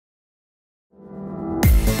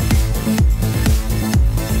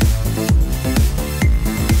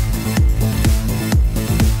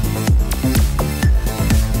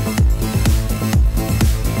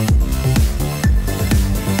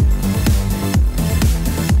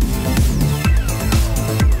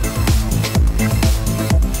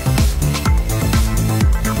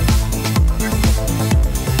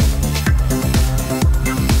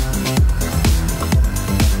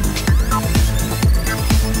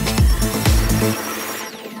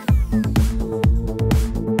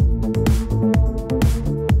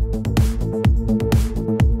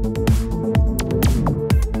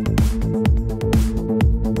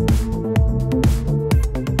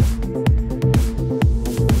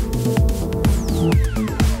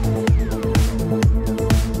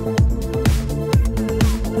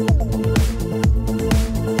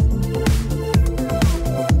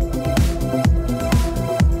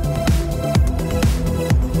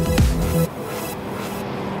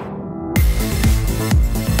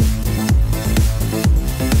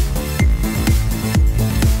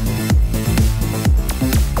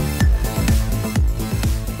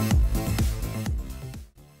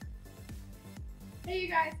Hey you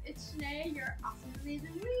guys, it's Shanae, your awesome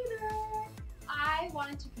amazing reader. I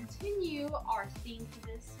wanted to continue our theme for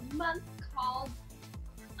this month called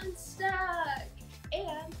Unstuck.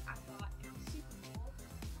 And I thought it was super cool.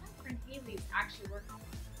 My friend Haley's actually working on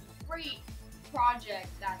a great project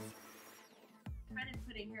that's kind of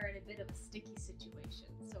putting her in a bit of a sticky situation.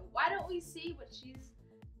 So why don't we see what she's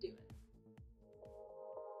doing?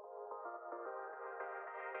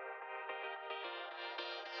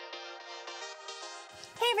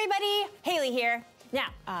 Hey everybody, Haley here. Now,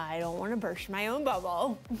 I don't want to burst my own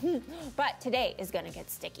bubble, but today is gonna get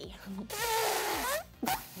sticky.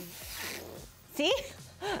 See?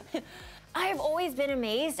 I've always been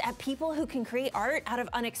amazed at people who can create art out of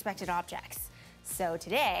unexpected objects. So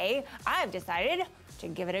today, I've decided to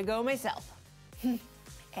give it a go myself.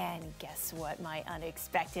 And guess what my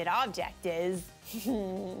unexpected object is?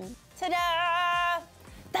 Ta-da!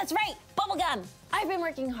 That's right, bubblegum! I've been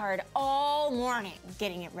working hard all morning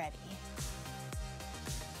getting it ready.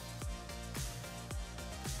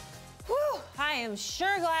 Whew, I am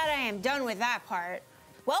sure glad I am done with that part.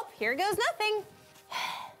 Well, here goes nothing.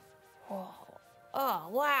 Oh,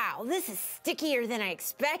 wow, this is stickier than I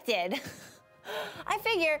expected. I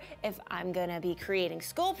figure if I'm gonna be creating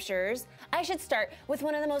sculptures, I should start with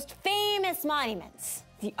one of the most famous monuments,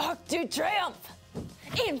 the Arc de Triomphe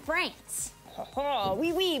in France. Oh,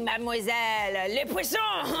 oui, oui, mademoiselle, les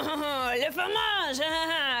poissons, le fromage.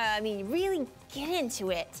 I mean, really get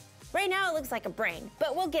into it. Right now it looks like a brain,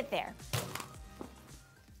 but we'll get there.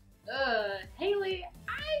 Haley,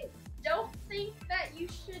 I don't think that you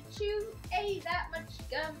should chew A, that much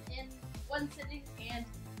gum in one sitting, and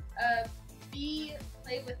B,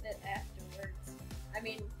 play with it afterwards. I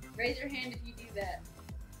mean, raise your hand if you do that.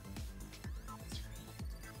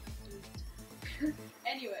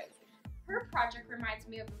 Anyways, her project reminds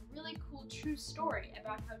me of a really cool true story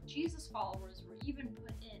about how Jesus followers were even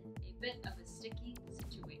put in a bit of a sticky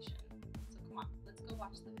situation. So come on, let's go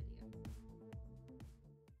watch the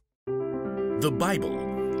video. The Bible.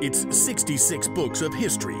 It's 66 books of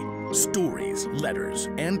history, stories, letters,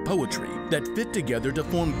 and poetry that fit together to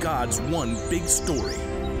form God's one big story.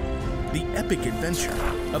 The epic adventure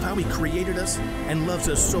of how He created us and loves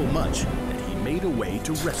us so much that He made a way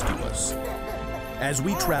to rescue us. As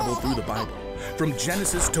we travel through the Bible, from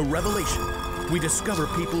Genesis to Revelation, we discover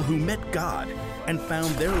people who met God and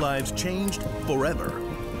found their lives changed forever.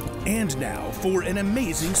 And now for an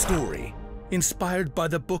amazing story, inspired by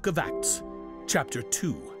the book of Acts, chapter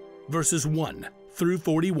 2, verses 1 through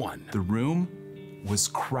 41. The room was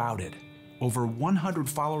crowded. Over 100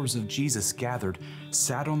 followers of Jesus gathered,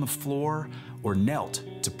 sat on the floor, or knelt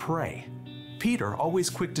to pray. Peter,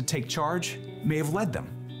 always quick to take charge, may have led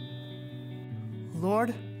them.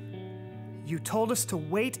 Lord, you told us to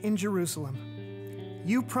wait in Jerusalem.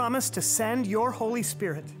 You promised to send your Holy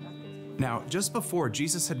Spirit. Now, just before,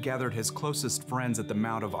 Jesus had gathered his closest friends at the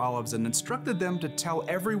Mount of Olives and instructed them to tell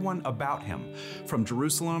everyone about him, from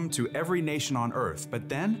Jerusalem to every nation on earth. But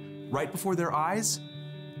then, right before their eyes,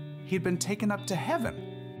 he'd been taken up to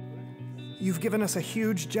heaven. You've given us a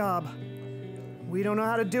huge job. We don't know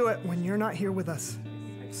how to do it when you're not here with us.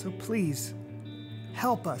 So please,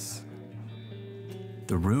 help us.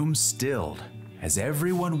 The room stilled as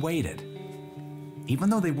everyone waited, even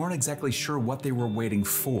though they weren't exactly sure what they were waiting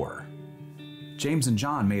for. James and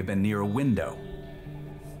John may have been near a window.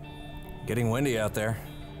 Getting windy out there.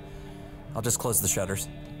 I'll just close the shutters.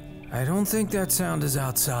 I don't think that sound is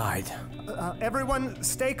outside. Everyone,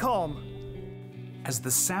 stay calm. As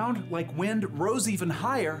the sound, like wind, rose even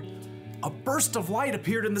higher, a burst of light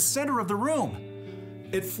appeared in the center of the room.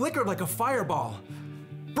 It flickered like a fireball,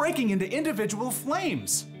 breaking into individual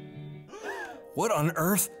flames. What on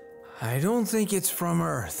earth? I don't think it's from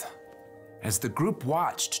Earth. As the group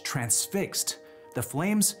watched, transfixed, the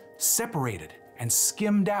flames separated and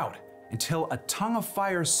skimmed out until a tongue of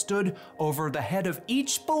fire stood over the head of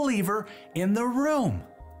each believer in the room.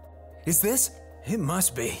 Is this? It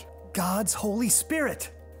must be. God's Holy Spirit.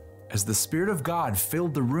 As the Spirit of God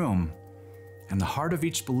filled the room and the heart of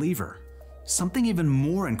each believer, something even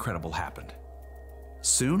more incredible happened.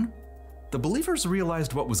 Soon, the believers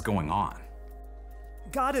realized what was going on.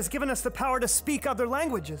 God has given us the power to speak other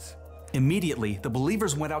languages. Immediately, the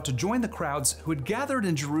believers went out to join the crowds who had gathered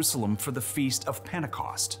in Jerusalem for the Feast of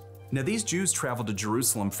Pentecost. Now, these Jews traveled to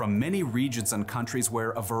Jerusalem from many regions and countries where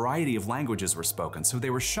a variety of languages were spoken, so they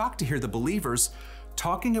were shocked to hear the believers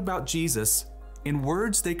talking about Jesus in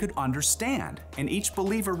words they could understand, and each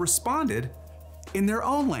believer responded in their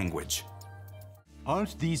own language.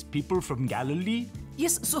 Aren't these people from Galilee?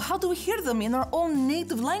 Yes, so how do we hear them in our own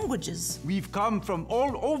native languages? We've come from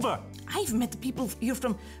all over. I've met people here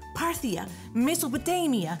from Parthia,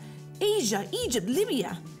 Mesopotamia, Asia, Egypt,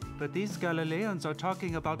 Libya. But these Galileans are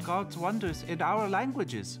talking about God's wonders in our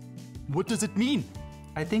languages. What does it mean?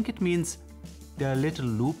 I think it means they're a little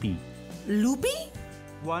loopy. Loopy?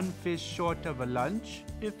 One fish short of a lunch,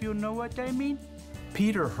 if you know what I mean.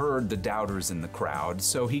 Peter heard the doubters in the crowd,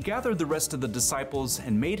 so he gathered the rest of the disciples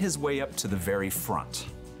and made his way up to the very front.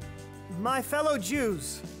 My fellow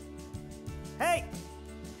Jews. Hey,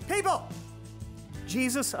 people!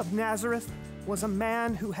 Jesus of Nazareth was a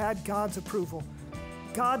man who had God's approval.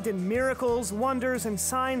 God did miracles, wonders, and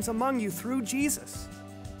signs among you through Jesus.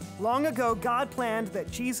 Long ago, God planned that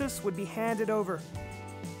Jesus would be handed over.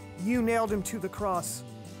 You nailed him to the cross.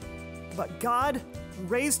 But God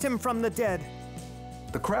raised him from the dead.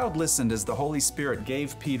 The crowd listened as the Holy Spirit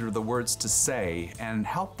gave Peter the words to say and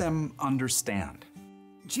helped them understand.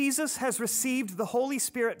 Jesus has received the Holy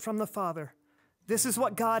Spirit from the Father. This is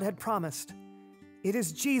what God had promised. It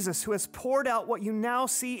is Jesus who has poured out what you now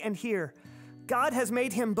see and hear. God has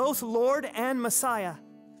made him both Lord and Messiah.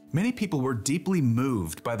 Many people were deeply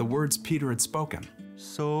moved by the words Peter had spoken.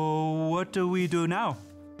 So what do we do now?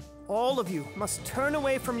 All of you must turn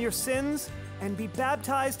away from your sins and be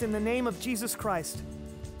baptized in the name of Jesus Christ.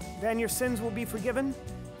 Then your sins will be forgiven,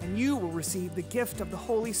 and you will receive the gift of the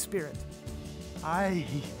Holy Spirit. I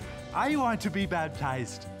want to be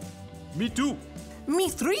baptized. Me too. Me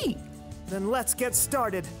 3. Then let's get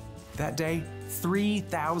started. That day,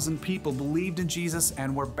 3,000 people believed in Jesus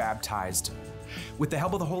and were baptized. With the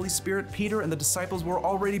help of the Holy Spirit, Peter and the disciples were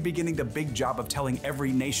already beginning the big job of telling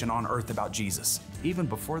every nation on earth about Jesus, even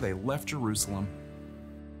before they left Jerusalem.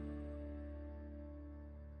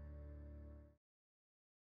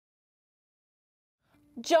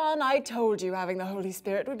 John, I told you having the Holy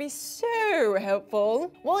Spirit would be so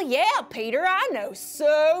helpful. Well, yeah, Peter, I know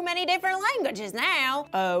so many different languages now.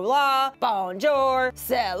 Hola, bonjour,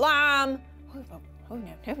 salam. Oh,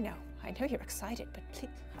 no. I know you're excited, but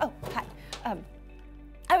please. Oh, hi.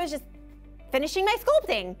 I was just finishing my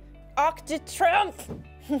sculpting. Arc de Triomphe.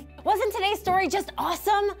 Wasn't today's story just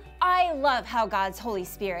awesome? I love how God's Holy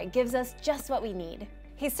Spirit gives us just what we need.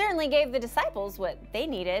 He certainly gave the disciples what they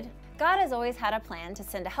needed. God has always had a plan to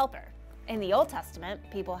send a helper. In the Old Testament,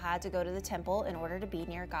 people had to go to the temple in order to be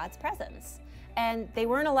near God's presence, and they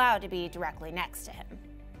weren't allowed to be directly next to him.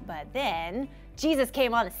 But then, Jesus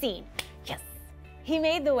came on the scene. Yes! He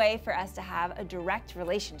made the way for us to have a direct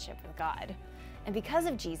relationship with God. And because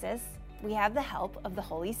of Jesus, we have the help of the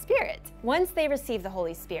Holy Spirit. Once they received the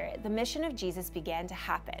Holy Spirit, the mission of Jesus began to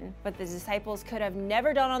happen. What the disciples could have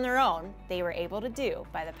never done on their own, they were able to do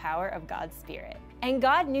by the power of God's Spirit. And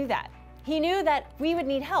God knew that. He knew that we would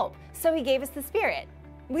need help, so he gave us the Spirit.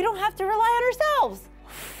 We don't have to rely on ourselves.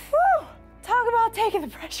 Whew! Talk about taking the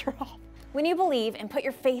pressure off. When you believe and put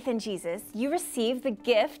your faith in Jesus, you receive the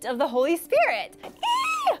gift of the Holy Spirit.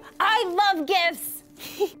 Eee! I love gifts!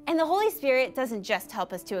 And the Holy Spirit doesn't just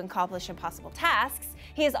help us to accomplish impossible tasks,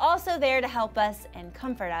 he is also there to help us and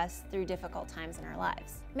comfort us through difficult times in our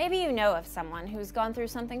lives. Maybe you know of someone who's gone through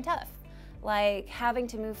something tough, like having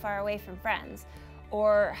to move far away from friends,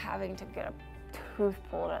 or having to get a tooth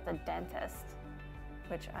pulled at the dentist,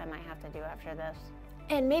 which I might have to do after this.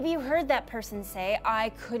 And maybe you heard that person say, I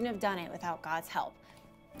couldn't have done it without God's help.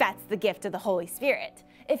 That's the gift of the Holy Spirit.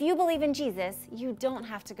 If you believe in Jesus, you don't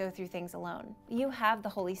have to go through things alone. You have the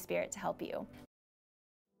Holy Spirit to help you.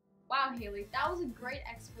 Wow, Haley, that was a great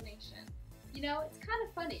explanation. You know, it's kind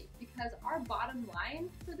of funny because our bottom line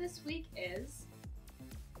for this week is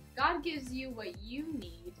God gives you what you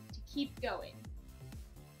need to keep going.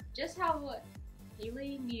 Just how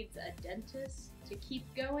Haley needs a dentist to keep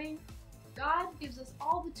going, God gives us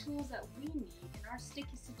all the tools that we need in our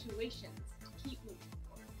sticky situations to keep moving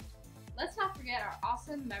forward. Let's not forget our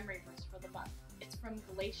awesome memory verse for the month. It's from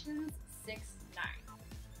Galatians 6:9.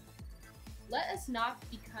 Let us not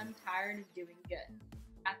become tired of doing good.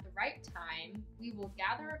 At the right time, we will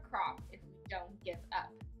gather a crop if we don't give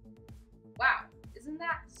up. Wow, isn't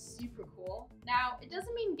that super cool? Now, it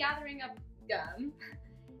doesn't mean gathering up gum.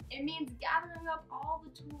 It means gathering up all the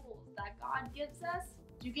tools that God gives us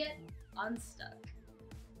to get unstuck.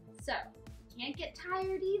 So, we can't get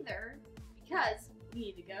tired either because we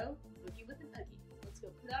need to go boogie with an Oogie. So let's go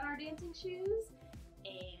put on our dancing shoes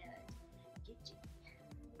and get jiggy.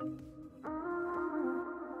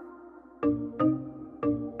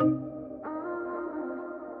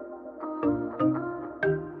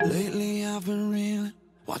 Lately I've been reeling,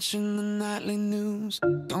 watching the nightly news.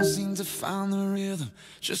 Don't seem to find the rhythm,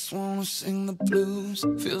 just wanna sing the blues.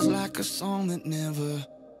 Feels like a song that never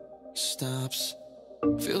stops.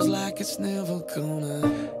 Feels like it's never gonna.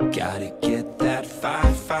 Gotta get that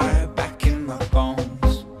fire back in my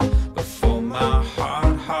bones before my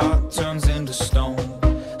heart turns into stone.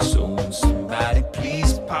 So when somebody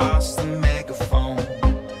please pass the megaphone,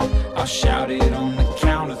 I'll shout it on the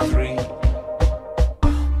count of 3. 1,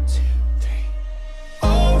 2, 3.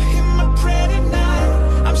 Oh, hear my prayer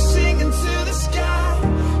tonight. I'm singing to the sky.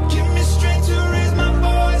 Give me strength to raise my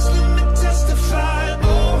voice. Let me testify.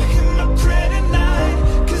 Oh, hear my prayer tonight.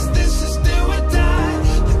 'Cause this is do or die.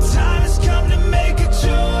 The time has come to make a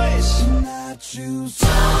choice. And I choose.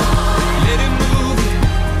 Let it move you.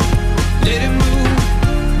 Let it move.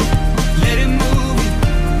 Let it move you.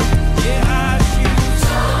 Yeah, I choose.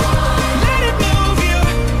 Let it move you.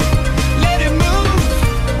 Let it move.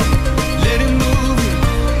 Let it move you.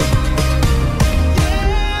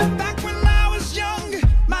 Yeah, back when I was younger,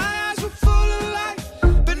 my eyes were full of life.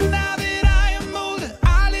 But now that I am older, I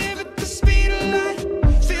live at the speed of light.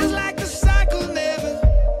 Feels like the cycle never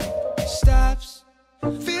stops.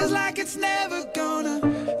 Feels like it's never gonna.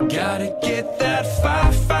 Gotta get that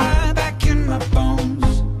fire back in my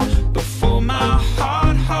bones before my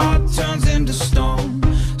heart turns into stone.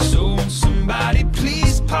 So when somebody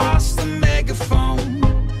please pass the megaphone,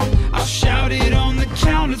 I'll shout it on the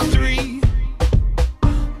count of 3.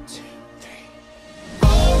 1, 2, 3.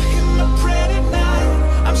 Oh, hear my prayer tonight.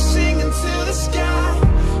 I'm singing to the sky.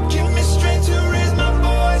 Give me strength to raise my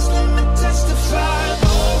voice. Let me testify.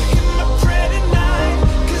 Oh, hear my prayer tonight.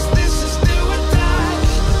 'Cause this is do or die.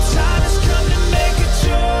 The time has come to make a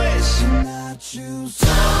choice. And I choose.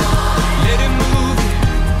 Let it move you.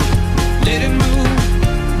 Let it move.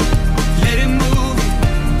 Let it move you.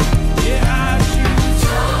 Yeah, I choose.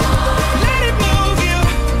 Let it move you.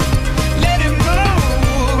 Let it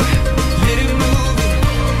move. Let it move you.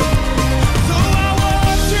 Though I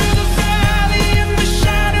walk through the valley in the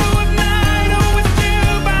shadow of night, oh, with you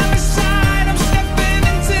by my side, I'm stepping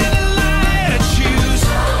into the light. I choose.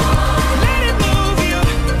 Let it move you.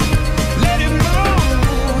 Let it move.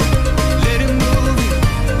 Let it move you.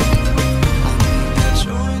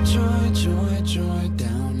 Joy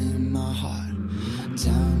down in my heart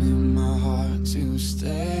to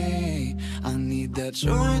stay. I need that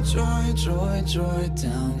joy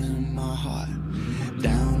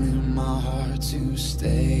down in my heart to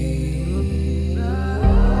stay.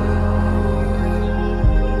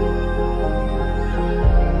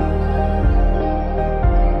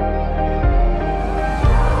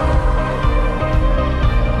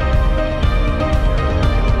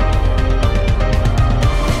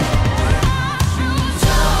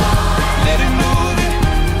 Let it move you.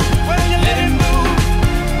 Let it move.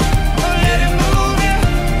 Let it move you.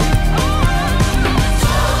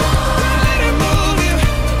 Let it move you.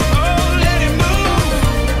 Oh, let it move.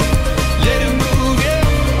 Let it move you.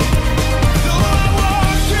 Though I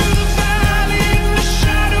walk through the valley in the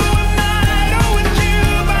shadow of night, oh, with you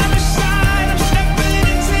by my side, I'm stepping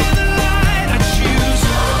into the light. I choose.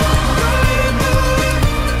 Go let it move you.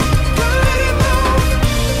 Go let it move.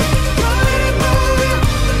 Go let it move you.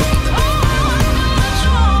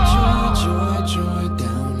 Joy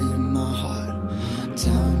down in my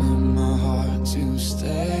heart to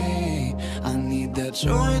stay. I need that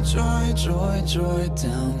joy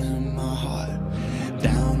down in my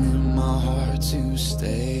heart to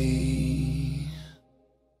stay.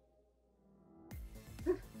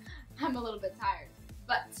 I'm a little bit tired,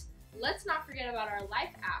 but let's not forget about our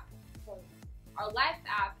life app. Our life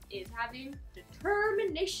app is having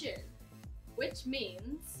determination, which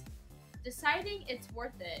means deciding it's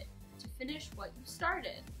worth it to finish what you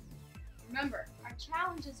started. Remember, our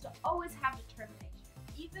challenge is to always have determination,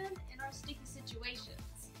 even in our sticky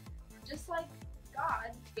situations. Just like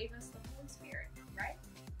God gave us the Holy Spirit, right?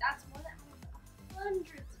 That's one out of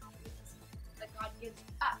hundreds of things that God gives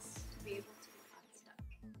us to be able to be unstuck.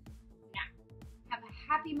 Now, have a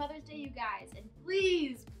happy Mother's Day, you guys, and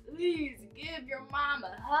please give your mom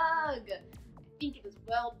a hug. I think it is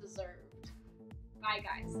well deserved. Bye,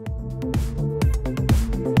 guys.